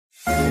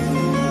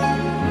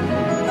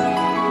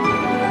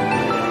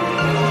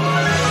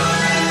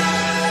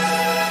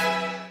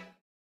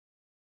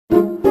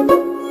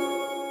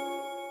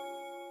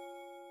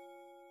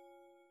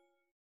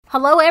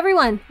Hello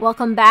everyone,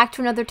 welcome back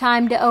to another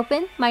time to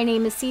open. My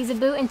name is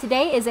Cezaboo and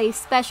today is a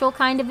special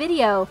kind of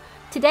video.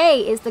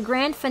 Today is the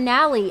grand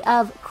finale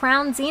of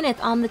Crown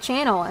Zenith on the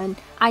channel, and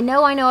I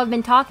know I've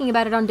been talking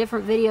about it on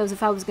different videos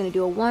if I was going to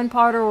do a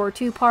one-parter or a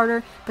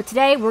two-parter, but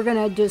today we're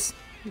going to just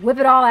whip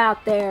it all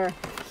out there.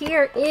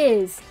 Here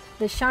is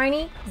the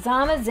shiny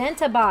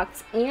Zamazenta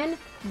box and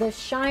the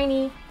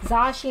shiny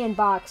Zacian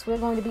box. We're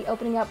going to be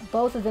opening up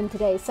both of them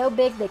today. So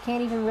big they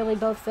can't even really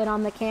both fit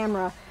on the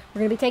camera. We're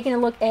going to be taking a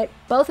look at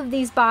both of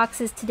these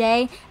boxes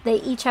today.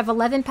 They each have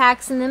 11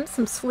 packs in them,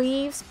 some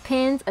sleeves,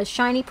 pins, a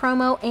shiny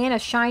promo, and a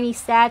shiny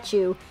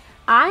statue.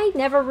 I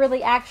never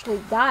really actually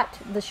got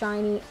the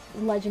shiny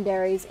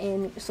legendaries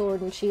in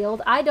Sword and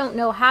Shield. I don't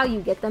know how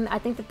you get them. I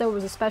think that there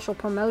was a special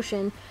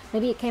promotion.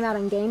 Maybe it came out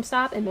on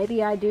GameStop, and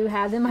maybe I do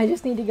have them. I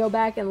just need to go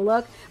back and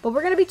look. But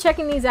we're going to be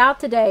checking these out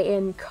today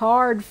in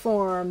card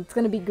form. It's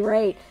going to be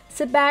great.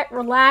 Sit back,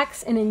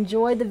 relax, and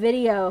enjoy the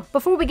video.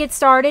 Before we get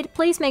started,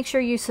 please make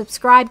sure you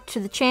subscribe to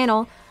the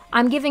channel.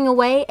 I'm giving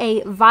away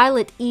a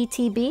Violet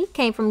ETB,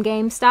 came from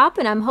GameStop,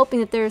 and I'm hoping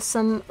that there's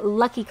some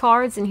lucky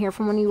cards in here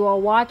from one of you all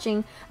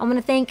watching. I want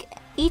to thank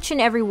each and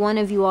every one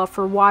of you all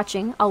for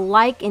watching. A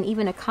like and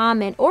even a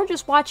comment, or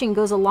just watching,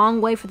 goes a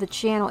long way for the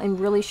channel and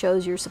really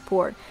shows your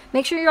support.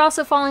 Make sure you're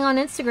also following on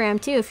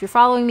Instagram too. If you're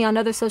following me on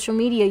other social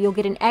media, you'll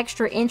get an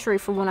extra entry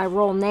for when I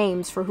roll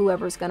names for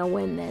whoever's going to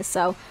win this.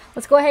 So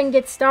let's go ahead and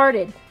get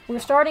started. We're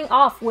starting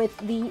off with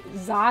the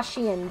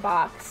Zacian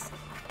box.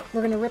 We're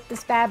going to rip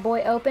this bad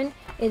boy open.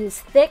 It is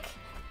thick.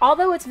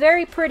 Although it's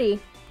very pretty,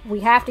 we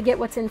have to get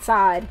what's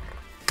inside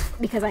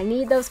because I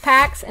need those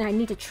packs and I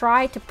need to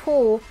try to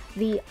pull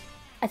the,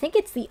 I think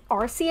it's the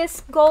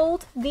Arceus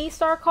Gold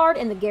V-Star card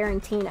and the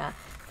Garantina.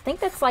 I think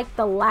that's like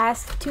the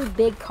last two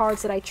big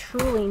cards that I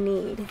truly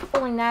need.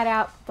 Pulling that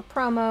out, the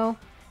promo.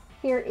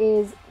 Here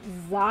is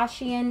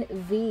Zacian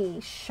V,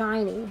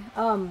 shiny.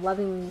 Oh, I'm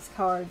loving these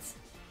cards.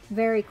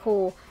 Very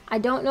cool. I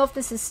don't know if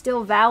this is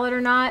still valid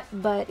or not,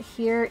 but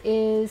here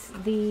is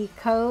the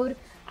code.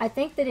 I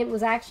think that it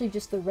was actually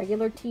just the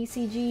regular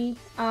TCG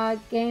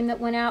game that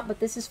went out, but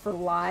this is for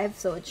live,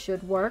 so it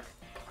should work.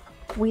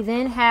 We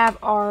then have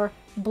our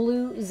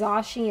blue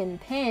Zacian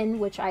pin,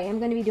 which I am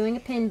going to be doing a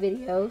pin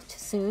video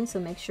soon, so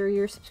make sure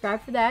you're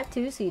subscribed for that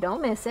too, so you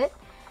don't miss it.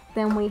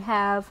 Then we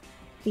have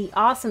the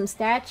awesome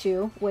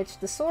statue, which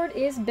the sword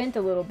is bent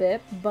a little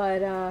bit,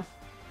 but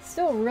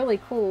still really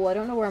cool. I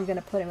don't know where I'm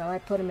going to put him. I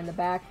might put him in the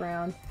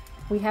background.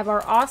 We have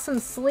our awesome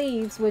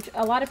sleeves, which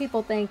a lot of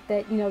people think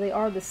that, you know, they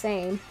are the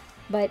same.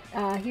 But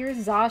here's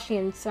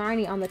Zacian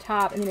shiny on the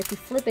top, and then if you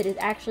flip it, it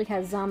actually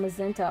has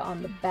Zamazenta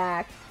on the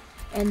back.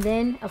 And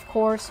then, of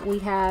course, we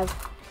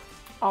have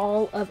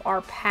all of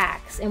our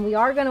packs. And we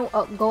are going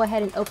to go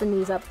ahead and open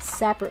these up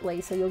separately,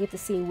 so you'll get to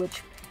see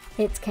which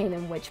hits came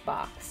in which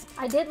box.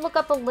 I did look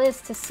up a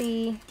list to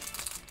see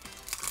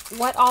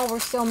what all we're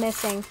still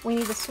missing. We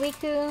need the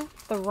Suicune,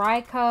 the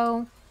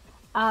Raikou.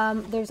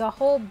 There's a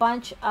whole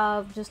bunch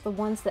of just the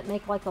ones that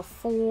make like a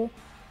full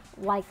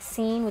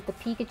scene with the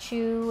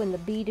Pikachu and the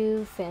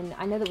Bidoof, and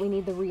I know that we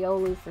need the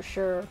Riolu for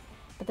sure.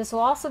 But this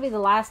will also be the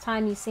last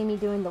time you see me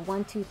doing the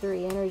 1, 2,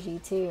 3 energy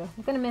too.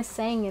 I'm gonna miss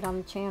saying it on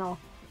the channel.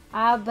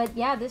 But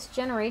yeah, this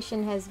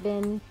generation has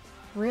been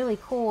really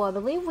cool. I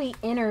believe we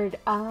entered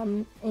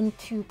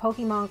into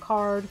Pokemon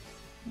card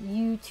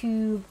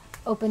YouTube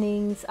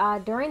openings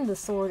during the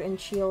Sword and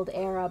Shield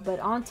era, but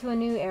onto a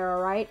new era,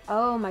 right?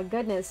 Oh my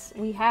goodness,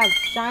 we have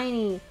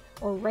shiny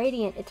or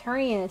radiant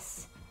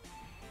Eternius.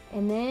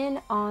 And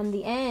then on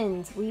the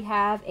ends, we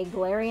have a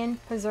Galarian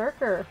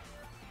Berserker.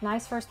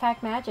 Nice first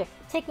pack magic.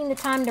 Taking the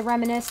time to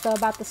reminisce though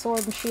about the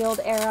Sword and Shield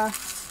era,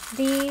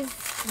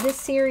 this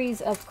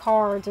series of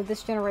cards, or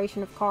this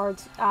generation of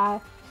cards,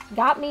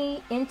 got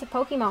me into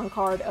Pokemon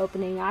card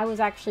opening. I was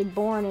actually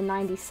born in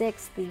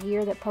 '96, the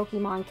year that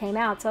Pokemon came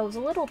out, so I was a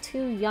little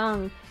too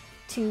young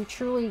to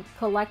truly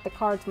collect the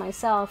cards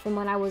myself. And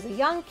when I was a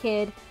young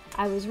kid,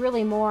 I was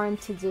really more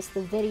into just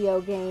the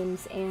video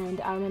games, and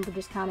I remember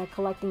just kind of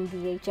collecting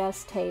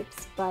VHS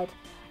tapes. But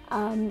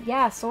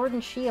yeah, Sword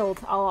and Shield,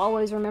 I'll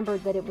always remember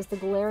that it was the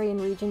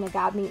Galarian region that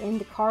got me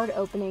into card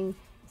opening,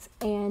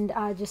 and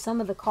just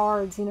some of the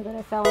cards, you know, that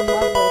I fell in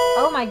love with.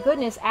 Oh my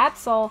goodness,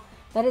 Absol,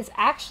 that is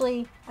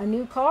actually a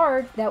new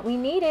card that we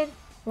needed.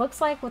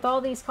 Looks like with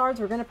all these cards,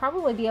 we're going to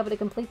probably be able to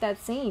complete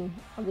that scene.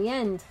 At the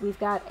end, we've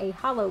got a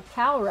Hollow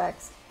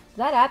Calyrex.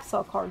 That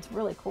Absol card's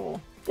really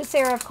cool. This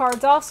era of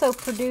cards also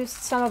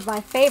produced some of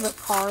my favorite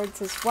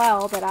cards as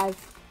well that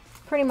I've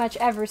pretty much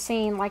ever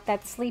seen, like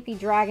that Sleepy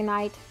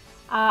Dragonite.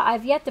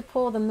 I've yet to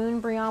pull the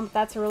Moonbreon, but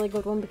that's a really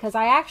good one because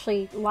I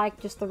actually like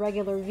just the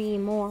regular V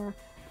more.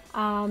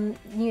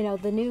 You know,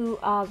 the new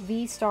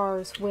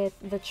V-Stars with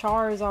the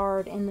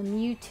Charizard and the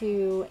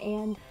Mewtwo,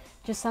 and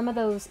just some of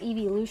those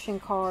Evolution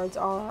cards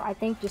are, I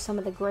think, just some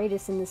of the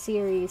greatest in the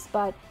series.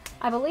 But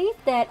I believe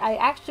that I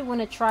actually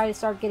want to try to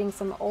start getting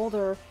some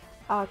older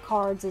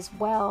cards as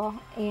well,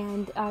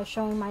 and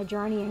showing my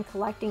journey and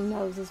collecting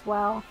those as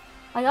well.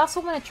 I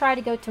also want to try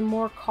to go to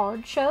more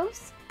card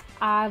shows.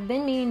 I've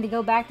been meaning to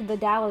go back to the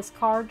Dallas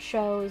card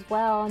show as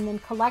well, and then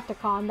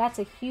Collecticon. That's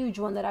a huge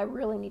one that I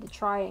really need to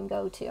try and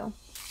go to.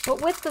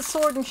 But with the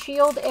Sword and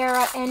Shield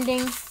era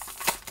ending,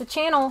 the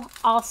channel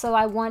also,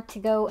 I want to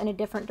go in a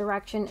different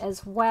direction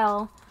as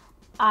well.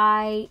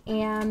 I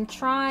am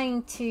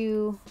trying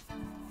to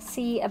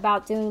see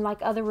about doing like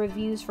other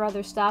reviews for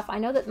other stuff. I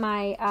know that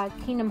my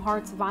Kingdom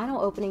Hearts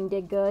vinyl opening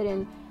did good,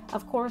 and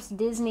of course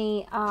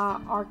Disney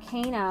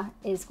Arcana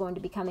is going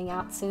to be coming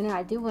out soon, and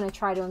I do want to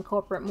try to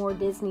incorporate more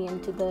Disney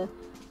into the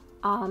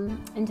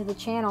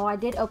channel. I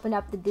did open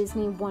up the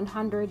Disney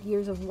 100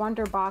 Years of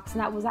Wonder box,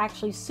 and that was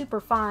actually super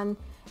fun.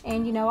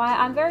 And you know,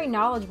 I'm very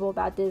knowledgeable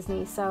about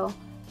Disney, so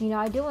you know,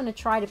 I do want to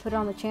try to put it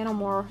on the channel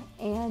more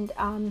and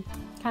kind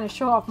of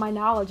show off my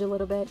knowledge a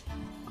little bit.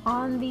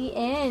 On the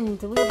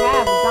end, we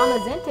have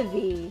Zamazenta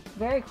V.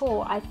 Very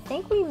cool. I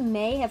think we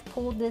may have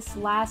pulled this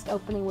last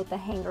opening with the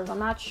hangers. I'm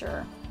not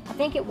sure. I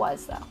think it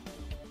was, though.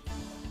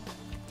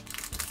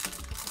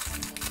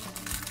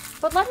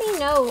 But let me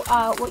know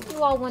what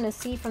you all want to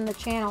see from the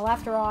channel.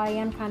 After all, I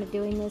am kind of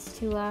doing this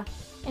to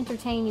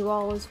entertain you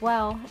all as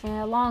well, and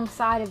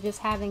alongside of just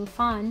having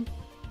fun.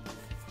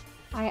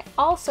 I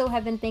also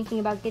have been thinking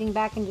about getting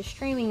back into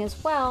streaming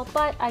as well,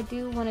 but I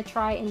do want to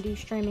try and do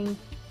streaming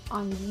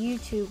on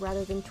YouTube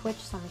rather than Twitch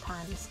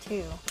sometimes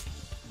too.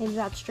 Maybe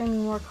about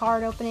streaming more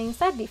card openings,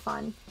 that'd be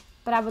fun.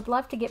 But I would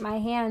love to get my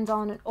hands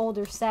on an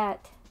older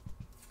set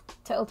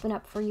to open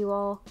up for you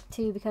all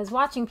too, because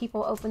watching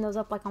people open those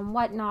up like on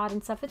Whatnot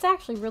and stuff, it's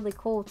actually really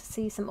cool to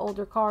see some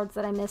older cards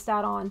that I missed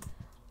out on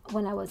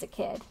when I was a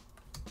kid.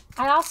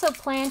 I also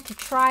plan to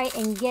try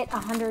and get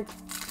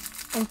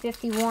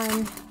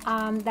 151,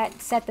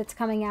 that set that's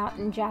coming out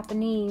in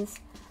Japanese.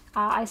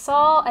 I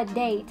saw a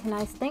date, and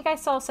I think I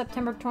saw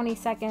September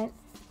 22nd,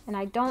 and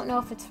I don't know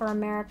if it's for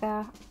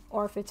America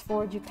or if it's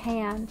for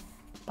Japan,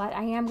 but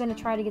I am going to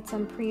try to get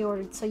some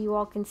pre-ordered so you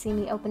all can see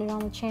me open it on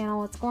the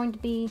channel. It's going to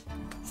be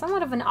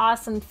somewhat of an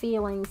awesome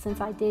feeling since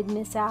I did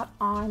miss out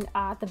on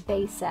the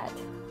base set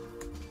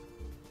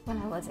when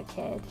I was a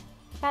kid.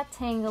 Got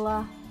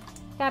Tangela,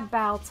 got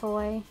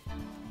Baltoy,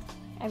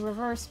 a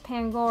reverse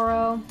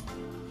Pangoro,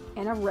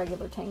 and a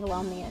regular Tangle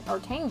on the end, or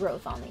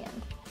Tangrowth on the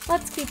end.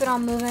 Let's keep it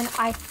on moving.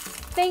 I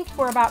think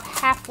we're about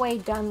halfway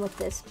done with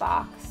this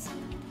box.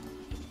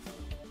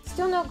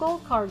 Still no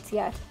gold cards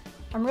yet.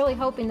 I'm really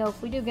hoping though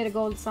if we do get a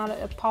gold, it's not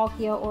a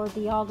Palkia or a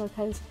Dialga,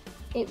 because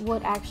it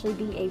would actually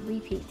be a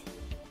repeat.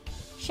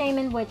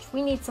 Shaman, which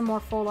we need some more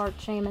full art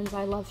Shamans.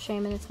 I love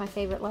Shaman, it's my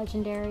favorite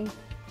legendary.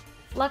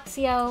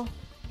 Luxio,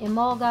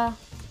 Emolga,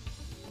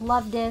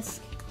 Love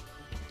Disc,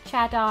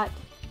 Chatot,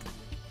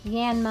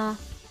 Yanma,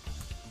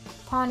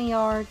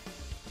 Pawniard,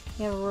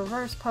 we have a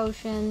reverse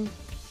potion,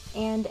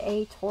 and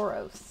a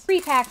Tauros.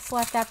 3 packs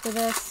left after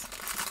this.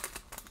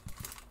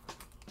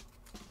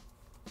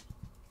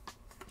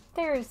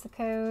 There's the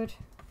code.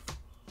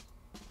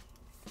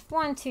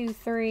 1, 2,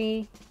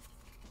 3.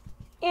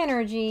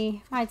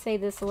 Energy. Might say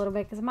this a little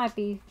bit because it might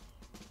be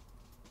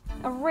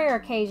a rare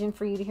occasion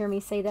for you to hear me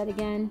say that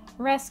again.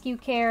 Rescue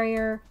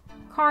Carrier,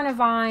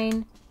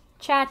 Carnivine,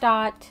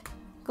 Chatot,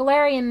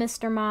 Galarian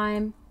Mr.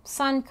 Mime,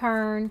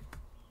 Sunkern,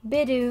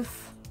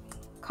 Bidoof,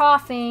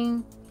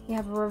 Coughing, we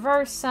have a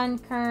reverse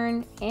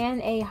Sunkern,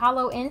 and a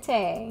Hollow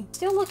Entei.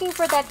 Still looking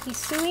for that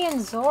Hisui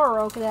and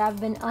Zoroark that I've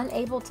been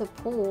unable to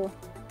pull.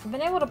 I've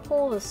been able to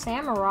pull the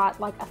Samurott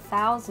like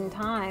 1,000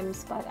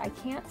 times, but I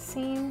can't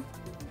seem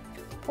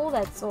to pull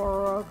that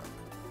Zoroark.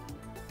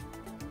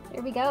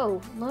 Here we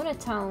go.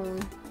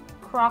 Lunatone,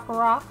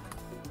 Krokorok,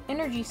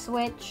 Energy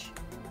Switch,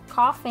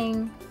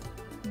 Coughing,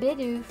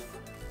 Bidoof,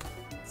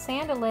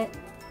 Salandit,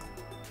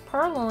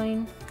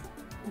 Purloin,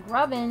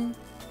 Grubbin,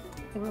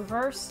 a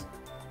reverse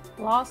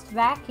Lost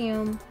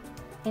Vacuum,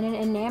 and an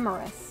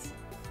Enamorus.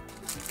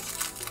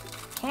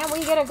 Can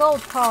we get a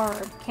gold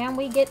card? Can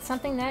we get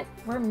something that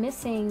we're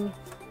missing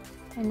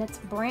and that's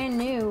brand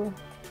new?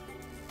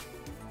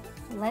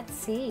 Let's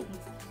see.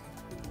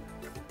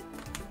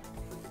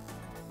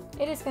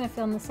 It is going to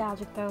feel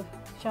nostalgic though,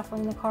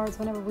 shuffling the cards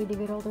whenever we do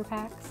get older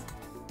packs.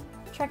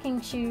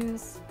 Trekking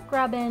Shoes,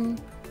 Grubbin,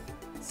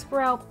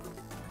 Skrelp,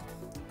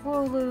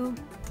 Wooloo,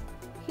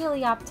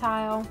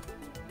 Helioptile,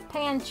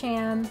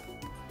 Pancham,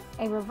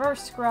 a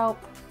reverse Skrelp,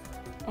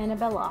 and a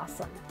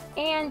Bellossom.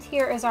 And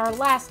here is our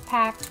last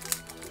pack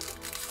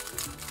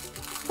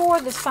for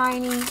the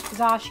shiny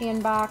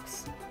Zacian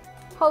box.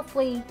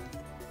 Hopefully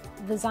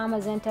the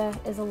Zamazenta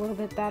is a little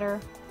bit better.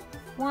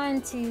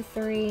 1, 2,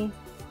 3.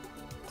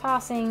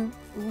 Tossing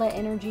Lit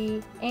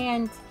Energy,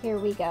 and here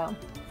we go.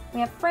 We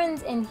have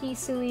Friends in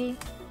Hisui,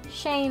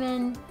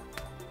 Shaman,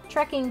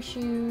 Trekking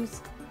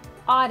Shoes,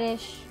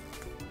 Oddish,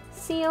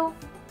 Seal,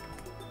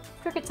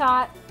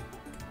 Kricketot,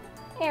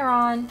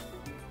 Aeron,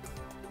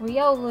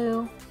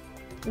 Riolu.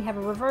 We have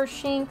a reverse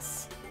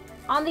Shinx.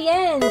 On the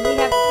end, we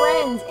have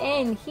Friends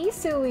in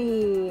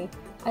Hisui.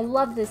 I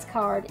love this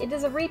card. It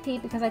is a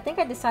repeat because I think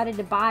I decided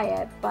to buy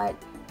it, but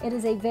it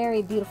is a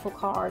very beautiful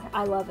card.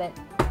 I love it.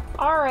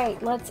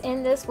 Alright, let's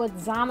end this with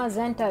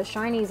Zamazenta,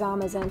 shiny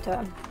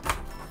Zamazenta.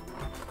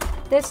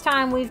 This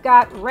time we've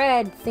got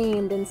red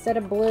themed instead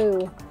of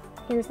blue.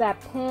 Here's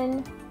that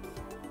pin,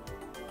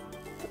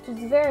 which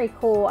is very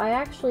cool. I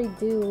actually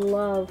do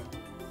love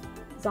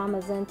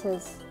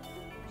Zamazenta's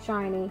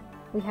shiny.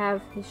 We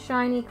have his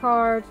shiny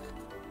card.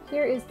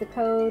 Here is the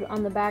code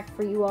on the back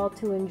for you all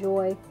to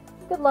enjoy.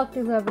 Good luck to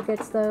whoever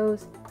gets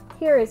those.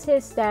 Here is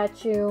his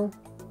statue,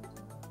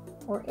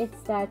 or its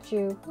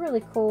statue.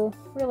 Really cool,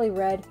 really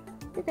red.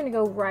 You're gonna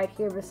go right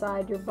here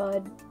beside your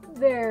bud.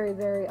 Very,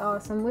 very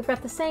awesome. We've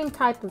got the same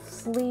type of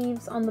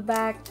sleeves on the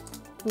back.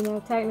 You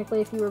know,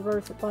 technically if you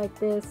reverse it like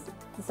this,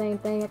 it's the same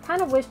thing. I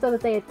kind of wish though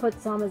that they had put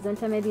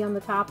Zamazenta maybe on the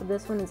top of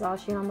this one and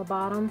Zacian on the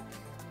bottom.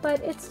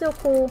 But it's still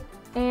cool.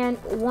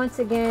 And once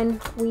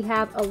again, we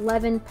have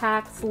 11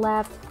 packs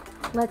left.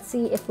 Let's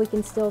see if we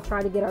can still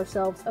try to get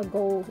ourselves a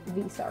gold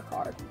V-Star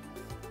card.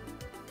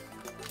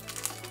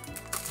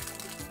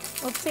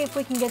 Let's see if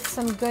we can get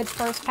some good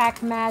first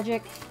pack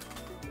magic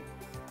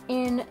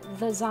in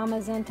the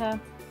Zamazenta.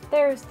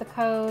 There's the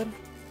code.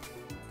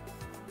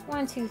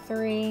 1, 2,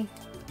 3.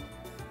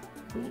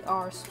 We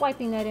are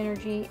swiping that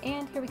energy,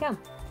 and here we go.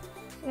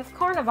 We have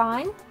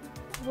Carnivine,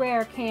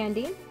 Rare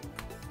Candy,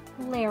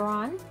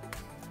 Lairon,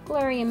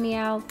 Galarian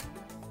Meowth,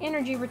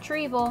 Energy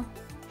Retrieval,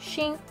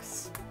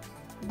 Shinx,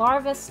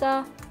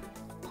 Larvesta,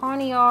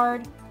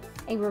 Pawniard,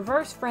 a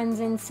Reverse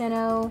Frenzen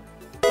Sinnoh,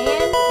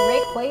 and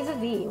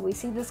Rayquaza V. We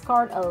see this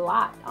card a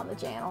lot on the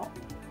channel.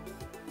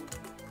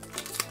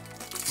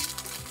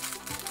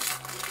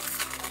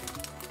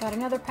 Got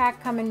another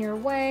pack coming your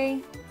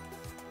way.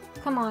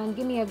 Come on,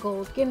 give me a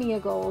gold. Give me a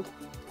gold.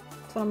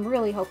 That's what I'm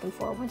really hoping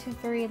for. 1, 2,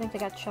 3. I think they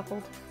got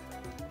shuffled.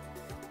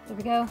 There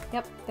we go.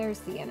 Yep,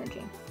 there's the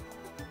energy.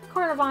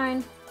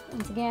 Carnivine,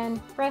 once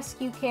again.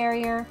 Rescue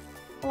Carrier,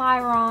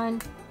 Lairon,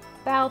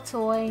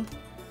 Baltoy,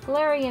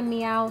 Galarian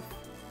Meowth,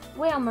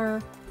 Wailmer,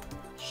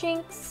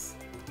 Shinx,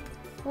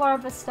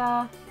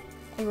 Larvesta,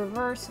 a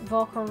Reverse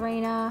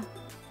Volcarona,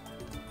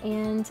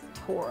 and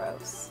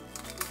Tauros.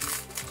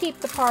 Keep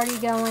the party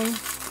going.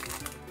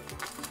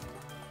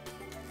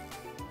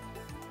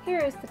 Here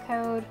is the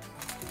code.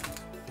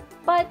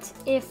 But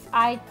if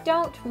I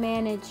don't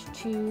manage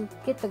to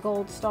get the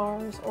gold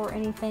stars or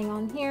anything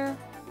on here,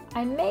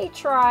 I may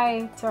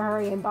try to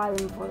hurry and buy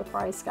them before the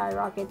price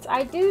skyrockets.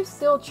 I do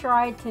still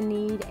try to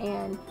need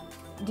and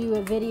do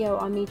a video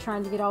on me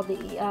trying to get all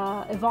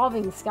the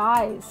Evolving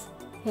Skies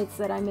hits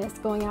that I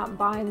missed, going out and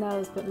buying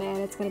those, but man,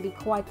 it's going to be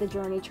quite the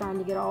journey trying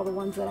to get all the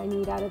ones that I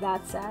need out of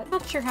that set.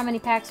 Not sure how many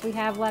packs we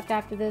have left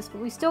after this, but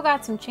we still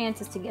got some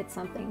chances to get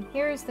something.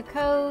 Here's the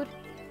code.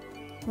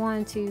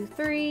 1, 2,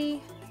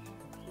 3.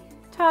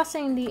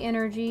 Tossing the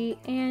energy,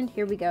 and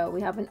here we go.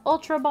 We have an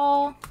Ultra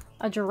Ball,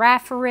 a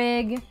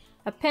Girafarig,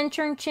 a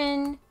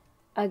Pincurchin,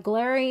 a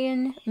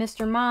Galarian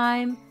Mr.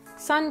 Mime,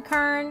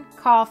 Sunkern,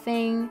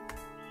 Coughing,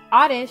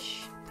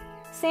 Oddish,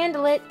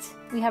 Salandit.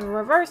 We have a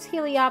Reverse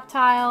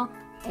Helioptile,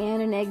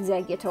 and an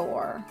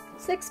Exeggutor.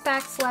 6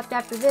 packs left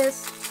after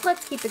this.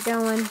 Let's keep it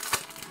going.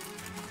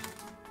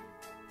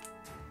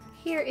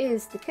 Here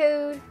is the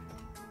code.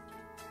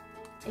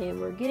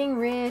 And we're getting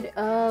rid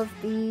of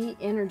the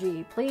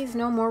energy. Please,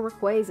 no more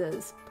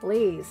Rayquazas.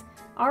 Please.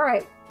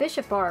 Alright,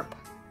 Bisharp,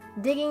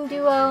 Digging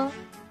Duo,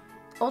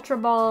 Ultra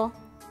Ball,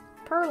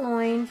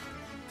 Purloin,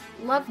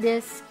 Love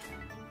Disc,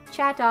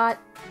 Chatot,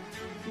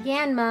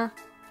 Yanma,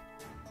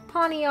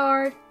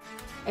 Pawniard,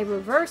 a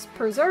Reverse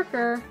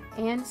Berserker,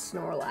 and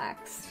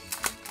Snorlax.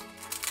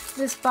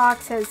 This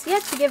box has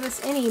yet to give us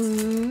any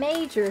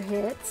major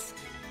hits.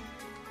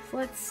 So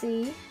let's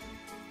see.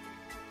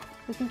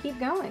 We can keep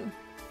going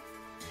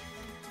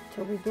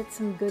till we get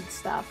some good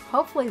stuff.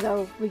 Hopefully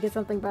though, we get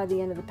something by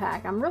the end of the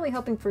pack. I'm really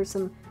hoping for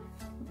some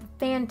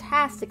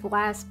fantastic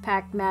last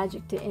pack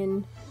magic to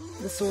end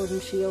the Sword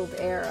and Shield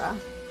era.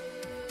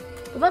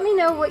 But let me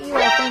know what you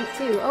all think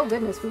too. Oh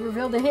goodness, we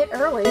revealed a hit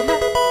early. Here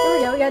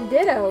we go, we got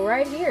Ditto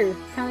right here.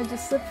 Kind of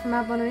just slipped from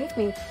up underneath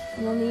me.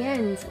 And on the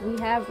ends,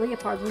 we have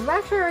Leopards. We've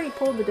actually already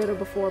pulled the Ditto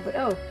before, but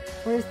oh,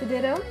 where's the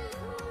Ditto?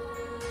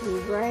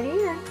 He's right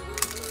here.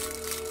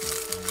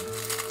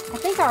 I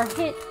think our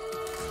hit,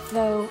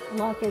 though,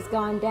 luck has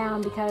gone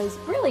down because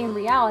really in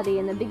reality,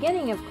 in the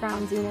beginning of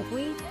Crown Zenith,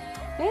 we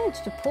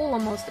managed to pull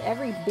almost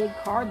every big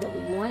card that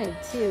we wanted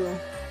to.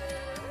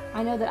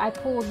 I know that I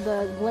pulled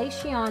the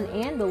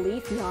Glaceon and the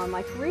Leafeon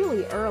like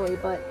really early,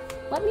 but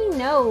let me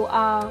know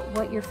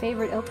what your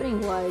favorite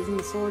opening was in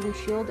the Sword and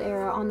Shield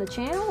era on the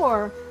channel,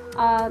 or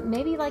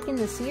maybe like in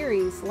the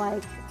series,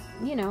 like,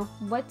 you know,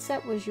 what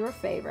set was your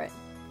favorite?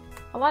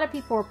 A lot of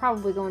people are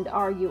probably going to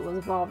argue it was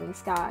Evolving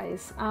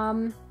Skies.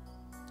 I'm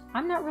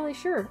not really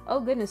sure.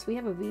 Oh goodness, we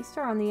have a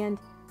V-Star on the end.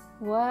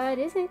 What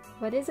is it?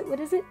 What is it? What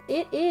is it?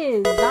 It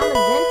is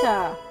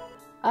Zamazenta!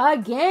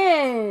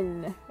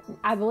 Again!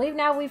 I believe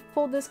now we've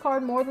pulled this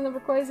card more than the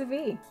Rayquaza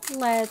V.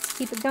 Let's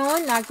keep it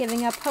going, not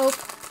giving up hope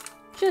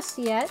just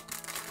yet.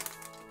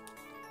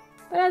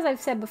 But as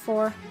I've said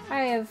before,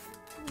 I have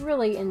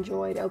really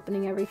enjoyed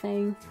opening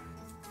everything.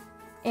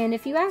 And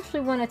if you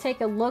actually want to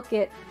take a look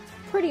at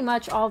pretty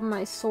much all of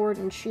my Sword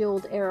and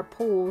Shield era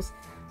pulls,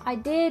 I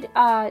did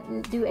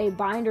do a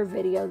binder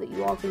video that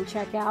you all can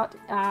check out.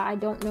 I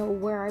don't know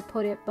where I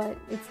put it, but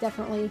it's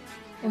definitely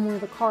in one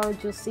of the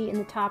cards you'll see in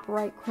the top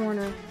right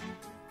corner.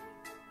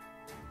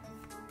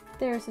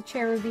 There's the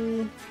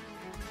Cherubi.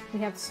 We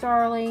have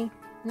Starly.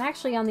 And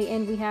actually on the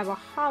end we have a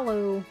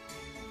Hollow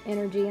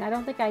energy. And I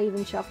don't think I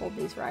even shuffled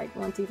these right.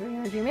 1, 2, 3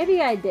 energy.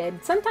 Maybe I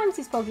did. Sometimes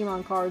these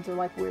Pokemon cards are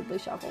like weirdly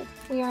shuffled.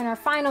 We are in our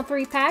final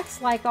 3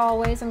 packs. Like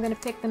always, I'm going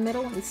to pick the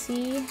middle and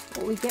see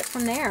what we get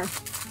from there.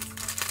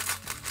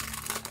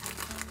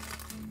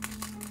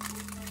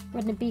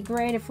 Wouldn't it be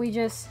great if we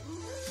just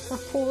were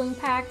pulling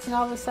packs and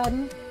all of a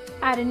sudden,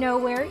 out of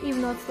nowhere,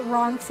 even though it's the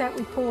wrong set,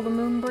 we pull the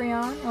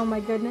Moonbreon? Oh my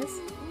goodness.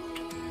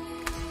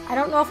 I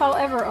don't know if I'll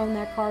ever own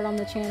that card on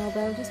the channel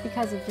though, just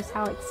because of just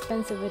how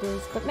expensive it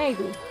is. But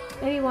maybe.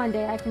 Maybe one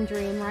day I can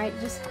dream, right?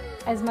 Just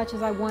as much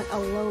as I want a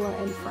Lola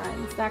and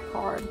Friends. That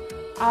card.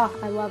 Ah,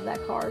 I love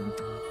that card.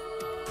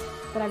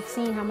 But I've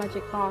seen how much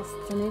it costs,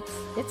 and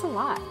it's a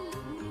lot.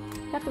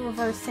 Got the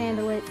reverse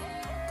Sandalwood.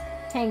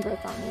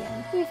 Tangrowth on the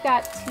end. We've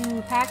got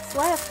 2 packs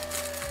left.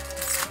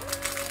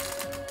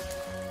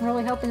 I'm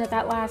really hoping that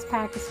that last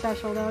pack is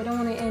special though. I don't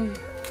want to end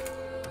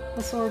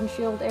the Sword and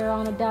Shield era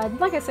on a dud.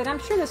 Like I said, I'm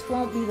sure this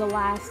won't be the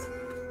last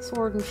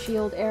Sword and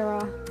Shield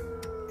era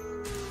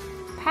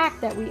pack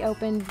that we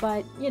opened,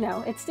 but you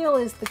know, it still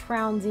is the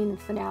Crown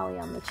Zenith finale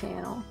on the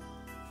channel.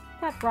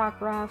 Got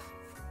Rockruff,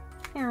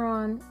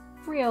 Aron,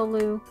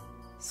 Riolu,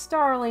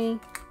 Starly,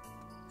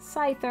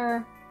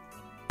 Scyther,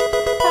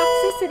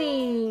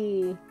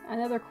 Toxicity!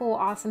 Another cool,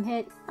 awesome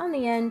hit. On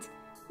the end,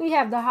 we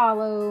have the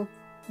Hollow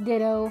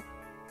Ditto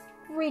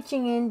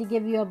reaching in to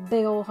give you a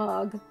big ol'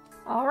 hug.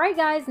 Alright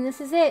guys, and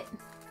this is it.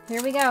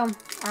 Here we go.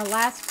 Our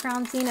last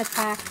Crown Zenith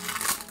pack.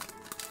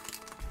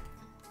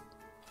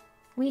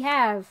 We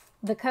have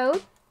the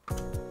code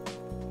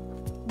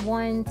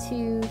 1,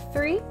 2,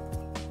 3.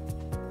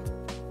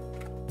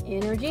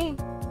 Energy.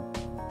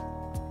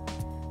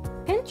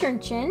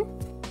 Pincurchin.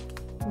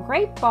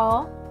 Great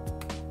Ball.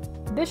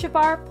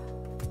 Bisharp,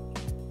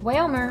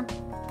 Wailmer,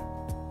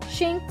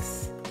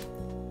 Shinx,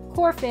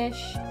 Corphish,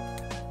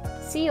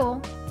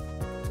 Seal,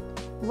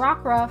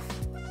 Rockruff.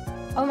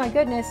 Oh my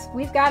goodness,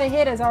 we've got a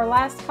hit as our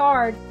last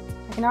card.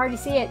 I can already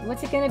see it.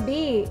 What's it going to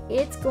be?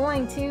 It's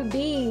going to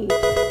be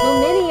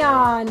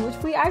Lumineon, which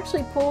we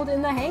actually pulled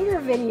in the hanger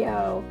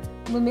video.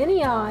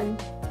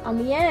 Lumineon on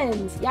the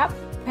ends. Yep,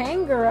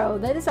 Pangoro.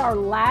 That is our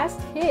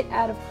last hit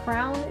out of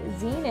Crown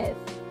Zenith.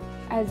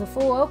 As a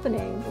full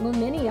opening,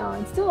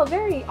 Lumineon. Still a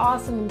very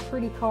awesome and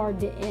pretty card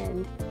to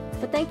end.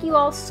 But thank you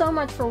all so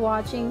much for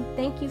watching.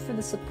 Thank you for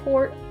the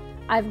support.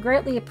 I've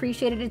greatly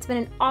appreciated it. It's been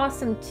an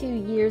awesome 2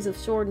 years of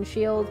Sword and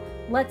Shield.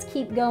 Let's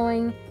keep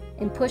going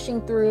and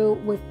pushing through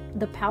with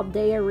the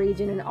Paldea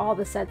region and all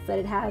the sets that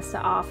it has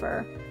to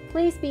offer.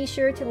 Please be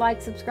sure to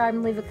like, subscribe,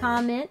 and leave a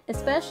comment,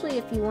 especially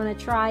if you want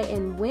to try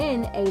and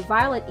win a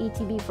Violet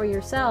ETB for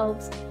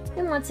yourselves.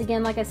 And once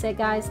again, like I said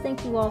guys,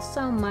 thank you all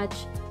so much.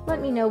 Let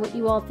me know what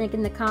you all think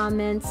in the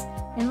comments,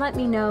 and let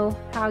me know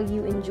how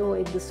you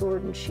enjoyed the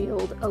Sword and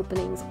Shield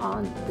openings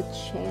on the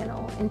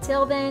channel.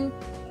 Until then,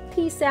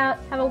 peace out,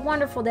 have a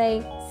wonderful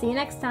day, see you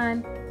next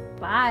time,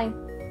 bye!